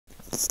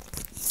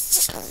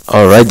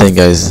Alright then,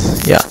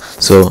 guys. Yeah.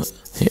 So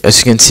as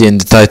you can see in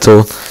the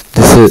title,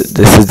 this is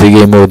the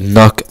game mode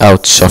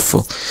Knockout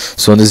Shuffle.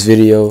 So in this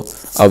video,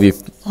 I'll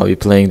be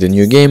playing the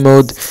new game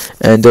mode,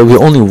 and there'll be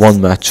only one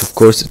match. Of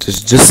course, it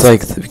is just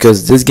like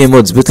because this game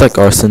mode is a bit like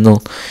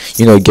Arsenal.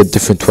 You know, you get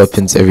different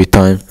weapons every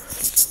time.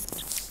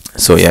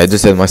 So yeah, I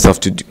decided myself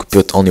to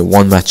put only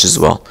one match as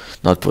well,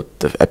 not put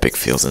the epic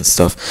fields and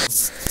stuff.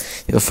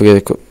 Don't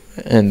forget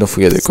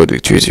the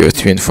code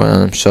 303 in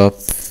front of shop.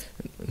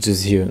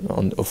 Just here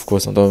on, of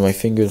course, on top of my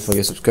finger. Don't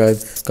forget to subscribe,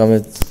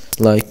 comment,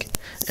 like,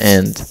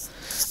 and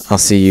I'll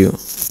see you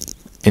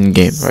in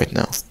game right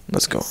now.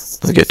 Let's go.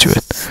 Let's get to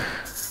it.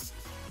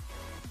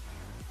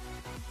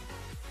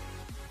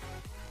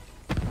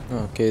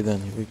 Okay,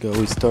 then here we go.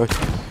 We start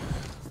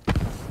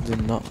the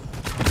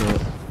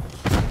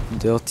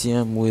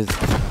LTM with,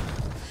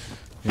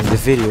 and the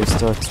video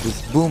starts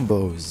with boom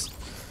bows.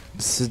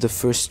 This is the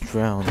first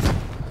round,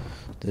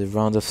 the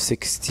round of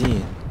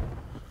 16.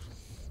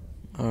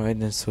 Alright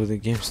then, so the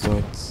game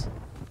starts.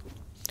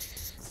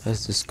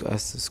 That's the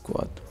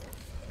squad.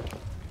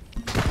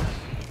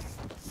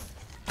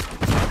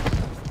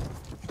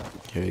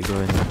 Here we go,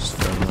 and I'm just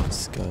fighting out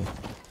this guy.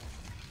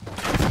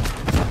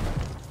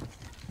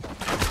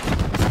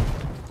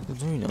 I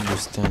don't really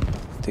understand.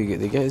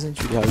 The guy isn't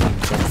really having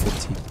jump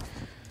fatigue.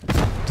 I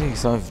think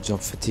some of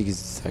jump fatigue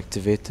is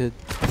activated.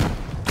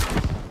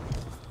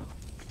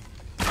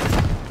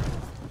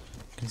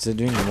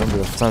 Considering the number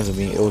of times I'm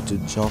being able to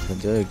jump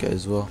and the other guy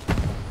as well.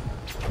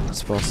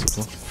 It's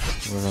possible.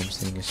 What I'm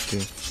saying is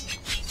true.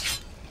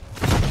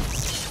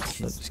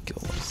 Let's just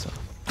kill myself.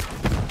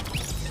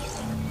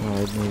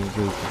 Alright, now we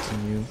go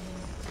continue.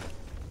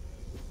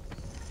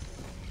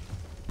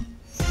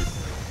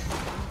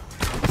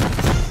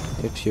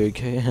 Yep, here we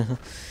go.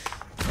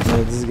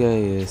 Yeah, this guy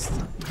is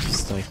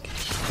just like,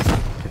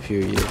 yep,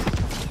 here he is.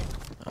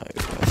 I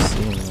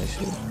see him, I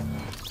should.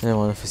 And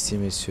one of his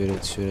teammates shoot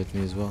at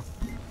me as well.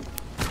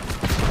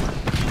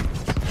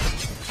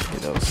 Okay,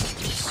 that was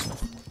close.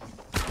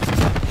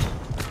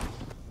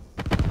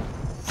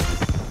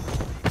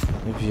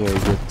 Maybe I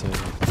get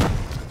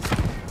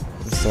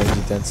inside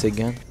the dance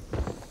again.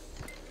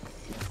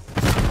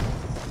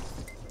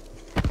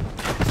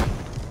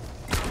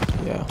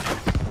 Yeah.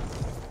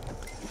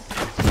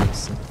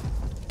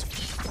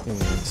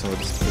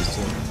 Somebody's close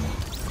to him.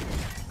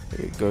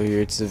 Here we go,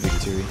 here it's a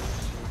victory.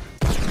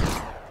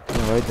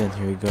 Alright then,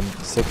 here we go.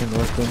 The second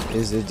weapon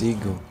is a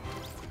deagle.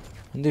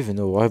 I don't even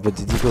know why, but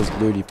the deagle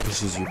literally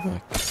pushes you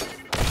back.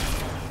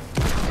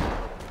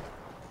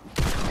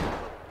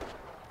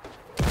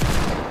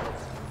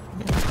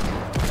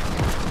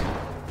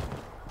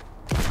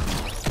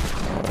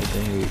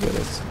 Here we go,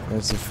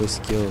 that's the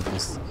first kill of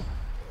this.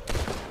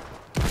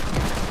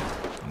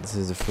 This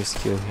is the first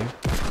kill here.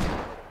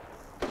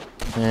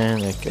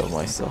 And I killed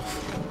myself.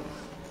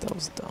 That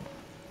was dumb.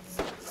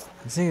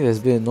 The thing that's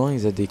been annoying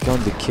is that they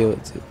count the kill.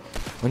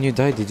 When you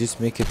die, they just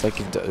make it like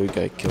if the other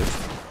guy killed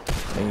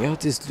you. And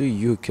out this literally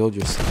you killed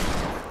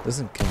yourself.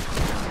 Doesn't count.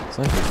 It's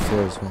not even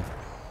fair as well.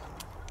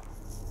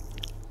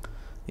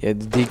 Yeah,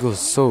 the deagle is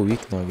so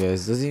weak now,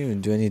 guys. Doesn't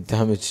even do any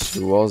damage to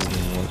the walls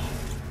anymore.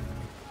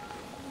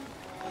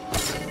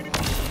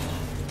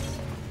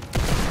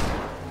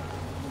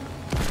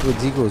 The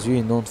deagle is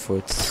really known for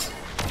its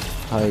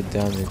high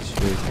damage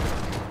rate.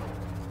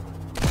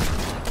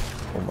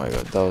 Oh my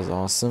god, that was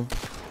awesome.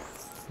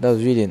 That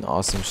was really an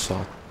awesome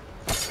shot.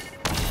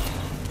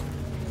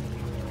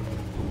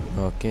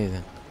 Okay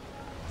then.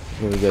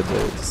 Here we got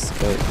this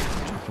guy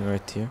jumping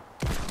right here.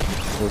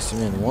 Close to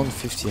me and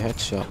 150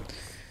 headshot.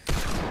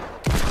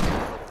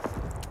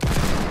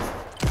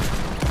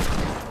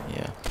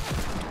 Yeah.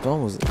 The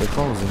problem with the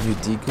new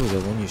deagle is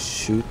that when you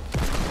shoot,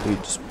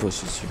 it just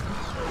pushes you.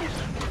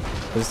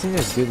 But the thing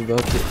that's good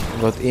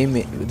about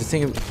aiming,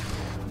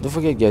 don't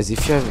forget, guys,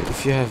 if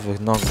you have a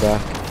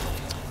knockback,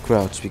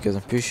 crouch, because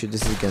I'm pretty sure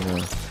this is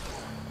gonna,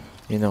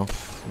 you know,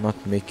 not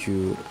make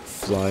you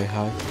fly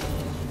high,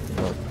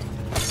 but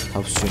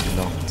helps you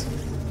not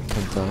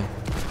die.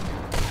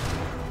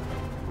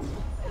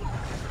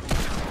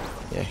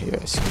 Yeah, here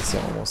as you can see, I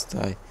almost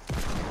died.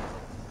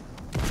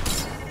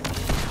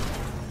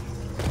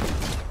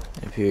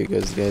 And here he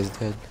goes, the guy's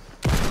dead.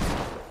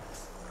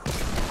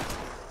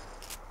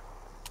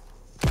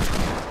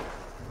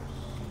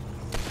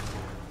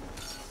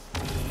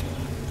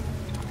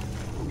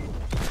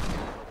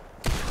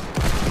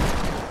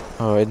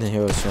 Alright, then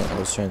here I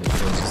was trying to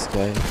finish this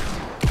guy,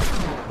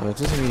 but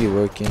it wasn't really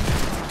working.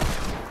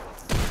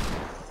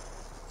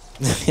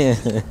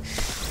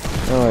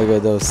 Oh my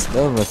god, that was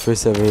my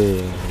first ever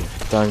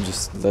time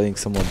just letting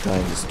someone die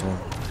in the storm.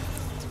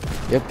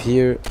 Yep,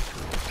 here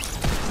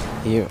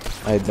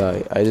I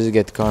die. I just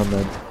get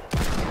karma.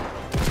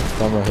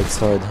 Karma hits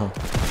hard, huh?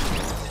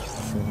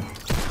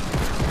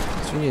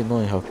 It's really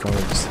annoying how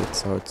karma just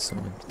hits hard so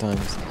many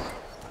times.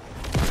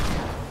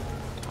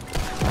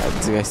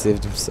 This guy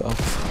saved himself.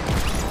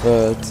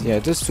 But yeah,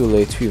 just too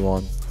late, we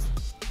won.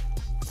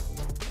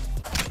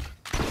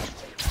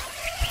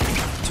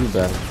 Too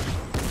bad.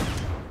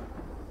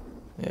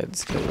 Yeah,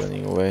 this guy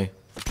running away.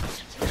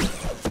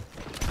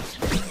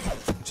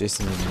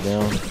 chasing him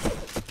down.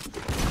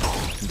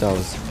 That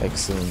was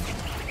excellent.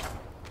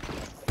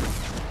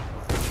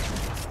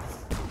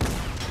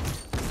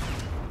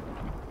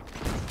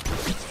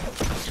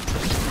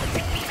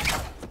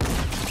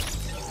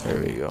 There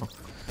we go.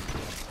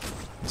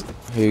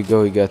 Here you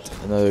go, we got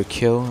another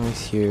kill right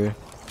here.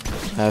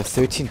 I have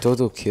 13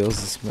 total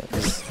kills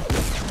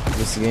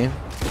this game.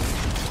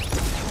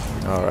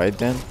 Alright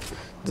then.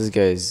 This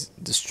guy is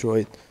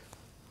destroyed.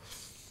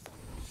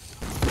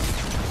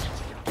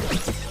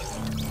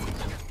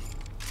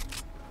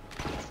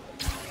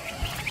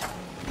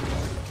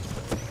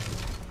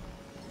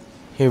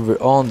 Here we're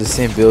all in the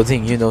same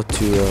building, you know,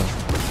 to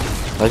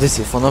like this,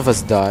 if one of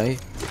us die,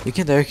 we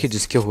can directly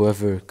just kill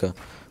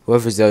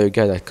whoever's the other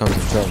guy that comes to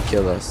try and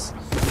kill us.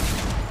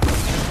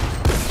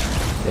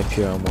 Yep,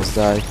 here I almost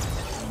died,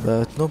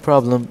 but no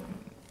problem.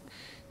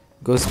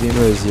 Ghost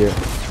Beamer is here.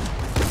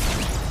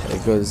 There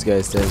you go, this guy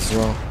is dead as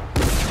well.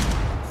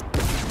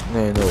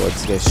 Now I know what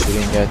this guy's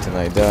shooting at and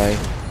I die.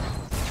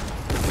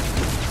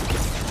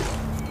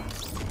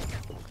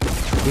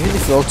 Even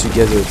if we're all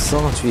together, it's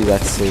still not really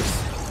that safe.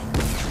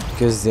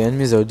 Because the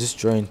enemies are just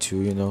trying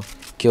to, you know,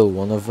 kill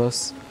one of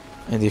us.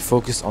 And they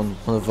focus on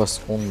one of us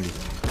only.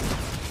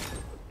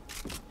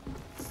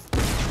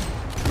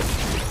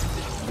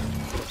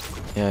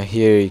 Yeah,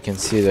 here you can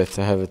see that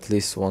I have at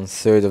least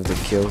 1/3 of the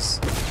kills.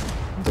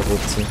 The whole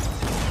team.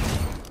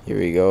 Here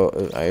we go,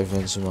 I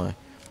avenged my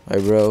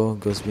bro.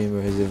 Ghost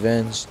Beamer is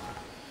avenged.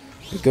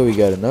 Here we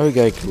got another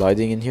guy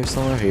colliding in here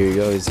somewhere. Here you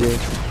go, he's here.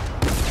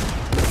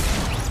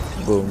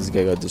 Boom, this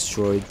guy got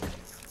destroyed.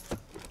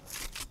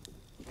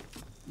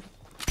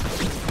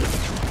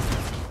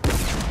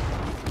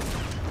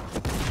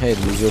 Hey,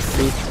 loser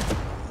fruit.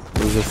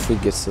 Loser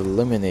fruit gets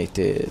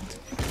eliminated.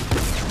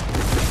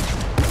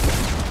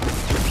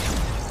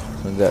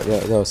 And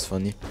that was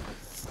funny.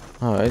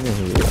 Alright, then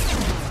here we go.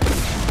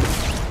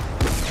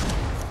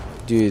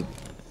 Dude,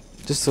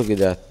 just look at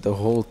that. The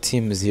whole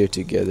team is here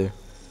together.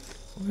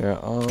 We are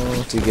all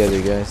together,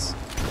 guys.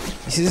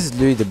 You see, this is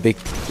literally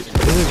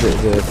this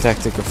is the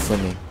tactic of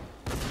funny.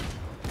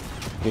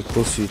 Get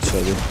close to each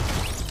other.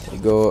 There you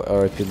go,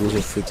 RIP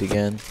loser fruit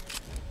again.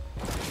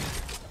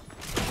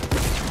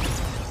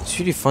 It's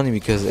really funny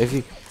because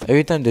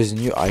every time there's a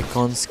new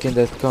icon skin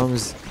that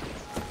comes,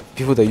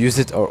 people that use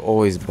it are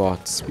always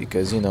bots,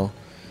 because, you know,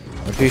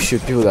 I'm pretty sure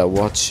people that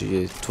watch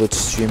Twitch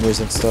streamers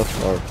and stuff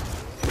are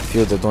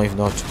people that don't even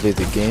know how to play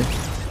the game.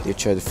 They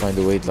try to find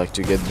a way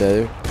to get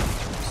better.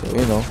 So,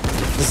 you know,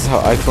 this is how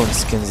icon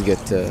skins get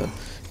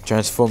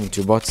transformed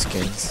into bot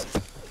skins.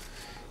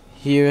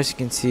 Here, as you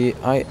can see,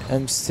 I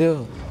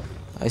still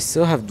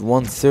have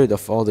 1/3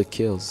 of all the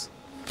kills,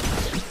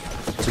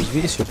 which is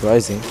really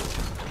surprising.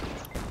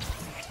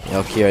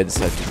 Yeah, okay, I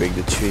decided to break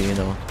the tree, you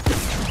know,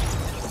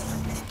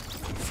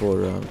 for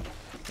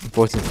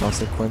important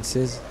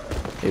consequences.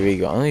 Here we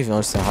go. I don't even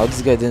understand how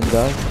this guy didn't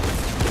die.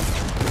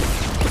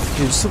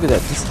 Dude, just look at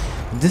that.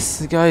 This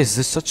guy is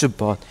just such a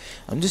bot.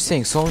 I'm just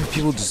saying, so many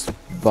people just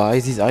buy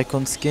these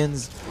icon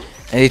skins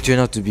and they turn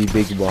out to be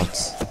big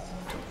bots.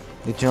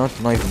 They turn out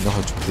to not even know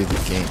how to play the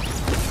game.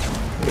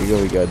 There we go,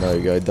 we got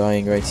another guy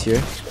dying right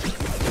here.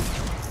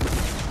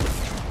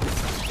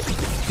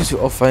 Because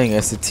we're all fighting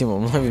as a team,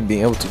 I'm not even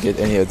being able to get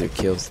any other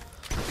kills.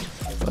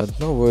 But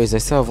no worries, I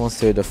still have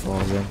 1/3 of all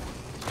of them.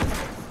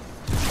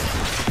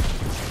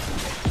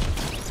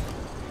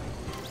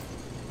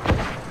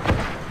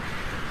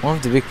 One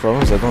of the big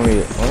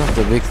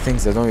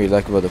things I don't really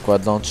like about the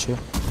quad launcher,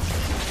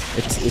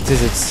 it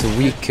is its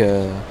weak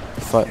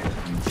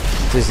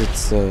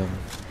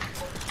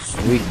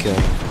weak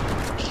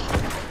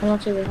I'm not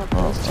sure we have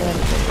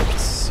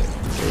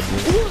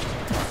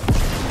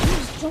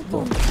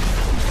boom.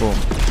 Boom.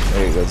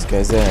 There you go, this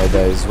guy's there, I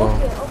die as well.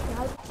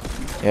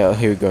 Yeah,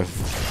 here we go. I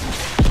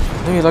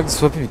don't really like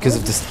this weapon because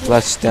of the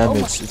splash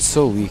damage, it's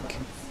so weak.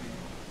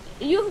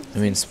 I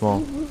mean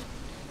small.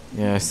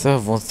 Yeah, I still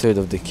have 1/3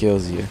 of the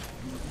kills here.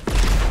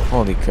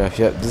 Holy crap,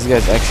 yeah, this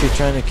guy's actually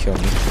trying to kill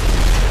me.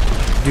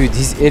 Dude,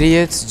 these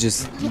idiots just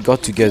got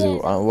together.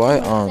 Why?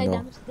 I don't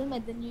know.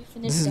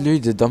 This is literally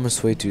the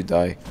dumbest way to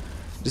die.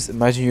 Just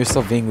imagine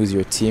yourself being with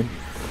your team.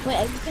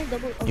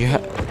 You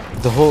have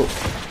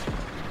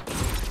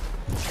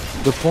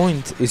the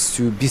point is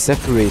to be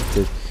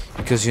separated,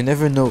 because you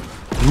never know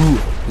who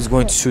is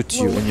going to shoot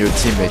you and your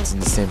teammates in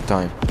the same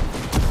time.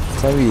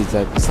 It's not really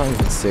that. It's not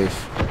even safe.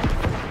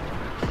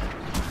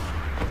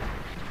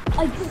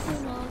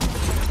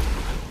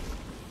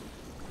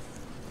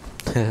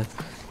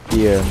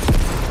 Yeah,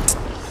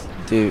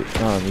 dude, I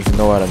don't even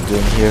know what I'm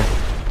doing here.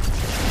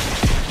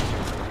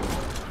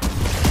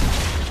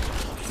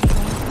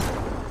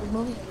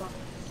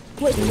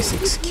 Wait,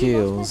 26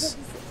 kills.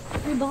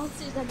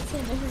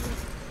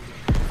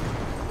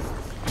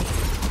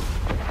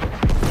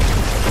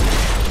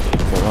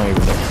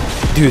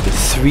 Dude,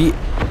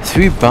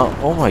 three bounce.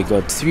 Oh my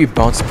god, 3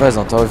 bounce pads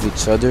on top of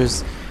each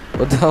other's.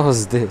 What the hell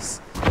is this?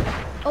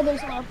 Oh,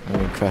 there's an I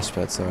mean, crash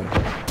pad, sorry.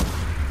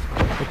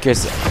 Okay,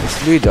 so it's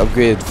really the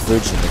upgraded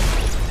version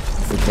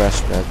of the crash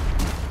pad.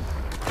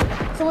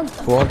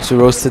 Who wants a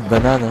roasted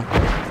banana?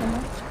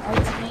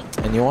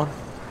 Anyone?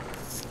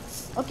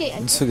 Okay,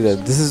 Let's look at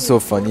that. This is so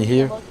funny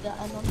here. About the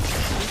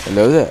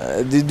Hello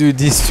there. Dude,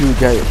 these two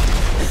guys.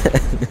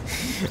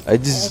 I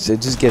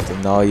just get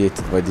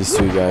annihilated by these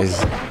two guys.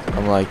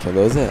 I'm like,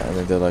 hello there, and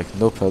then they're like,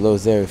 nope, hello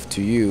there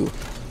to you,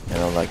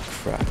 and I'm like,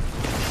 crap.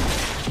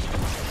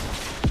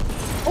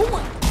 Oh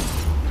my!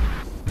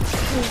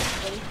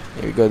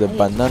 Here we go. The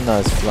banana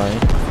is flying.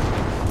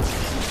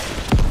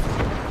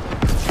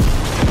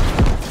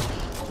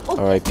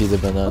 R.I.P. the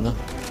banana.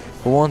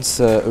 Who wants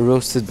a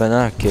roasted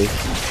banana cake?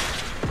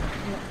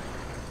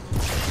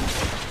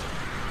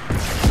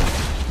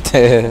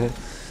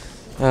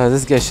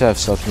 This guy should have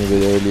shot me a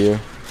bit earlier.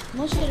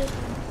 No shit.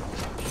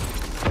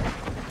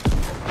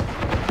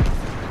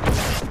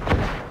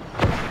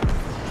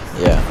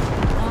 Yeah.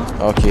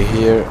 Okay,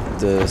 here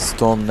the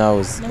storm now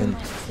is in.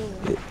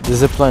 The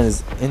zipline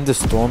is in the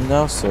storm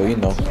now, so you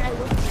know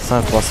it's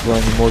not possible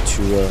anymore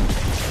to.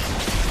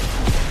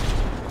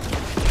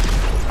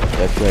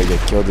 Yeah, I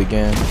get killed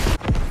again.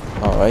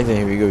 Alright, then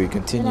here we go. We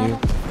continue.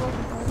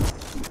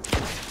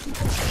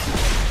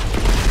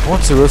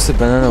 Once a roasted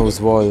banana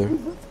with water,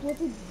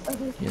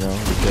 you know,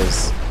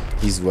 because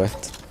he's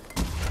wet.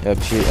 Yep,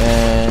 here,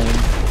 and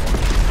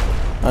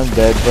I'm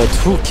dead, but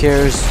who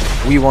cares?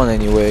 We won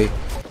anyway.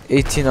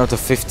 18 out of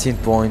 15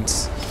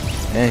 points.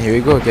 And here we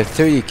go, get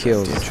 30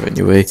 kills.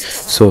 Anyway,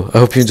 so I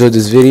hope you enjoyed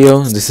this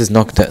video. This is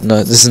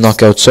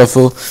Knockout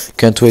Shuffle.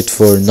 Can't wait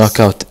for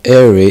Knockout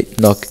Air Raid.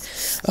 I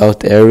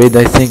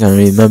think, I don't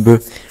remember.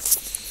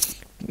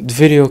 The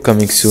video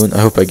coming soon. I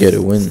hope I get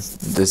a win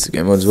this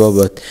game as well.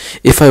 But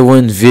if I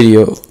win,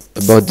 video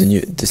about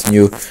this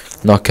new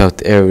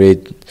Knockout Air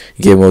Raid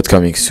game mode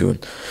coming soon.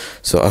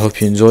 So I hope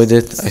you enjoyed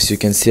it. As you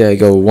can see, I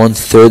got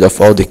 1/3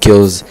 of all the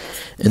kills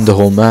in the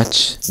whole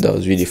match. That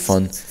was really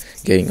fun,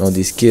 getting all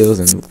these kills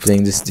and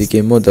playing this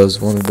game mode. That was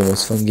one of the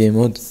most fun game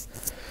modes.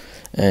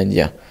 And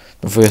yeah,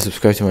 don't forget to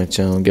subscribe to my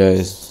channel,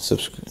 guys.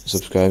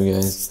 Subscribe,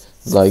 guys.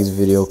 Like the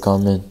video,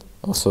 comment.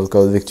 Also,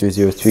 Call of Victory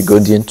 03. Go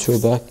the intro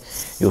back.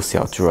 You'll see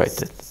how to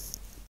write it.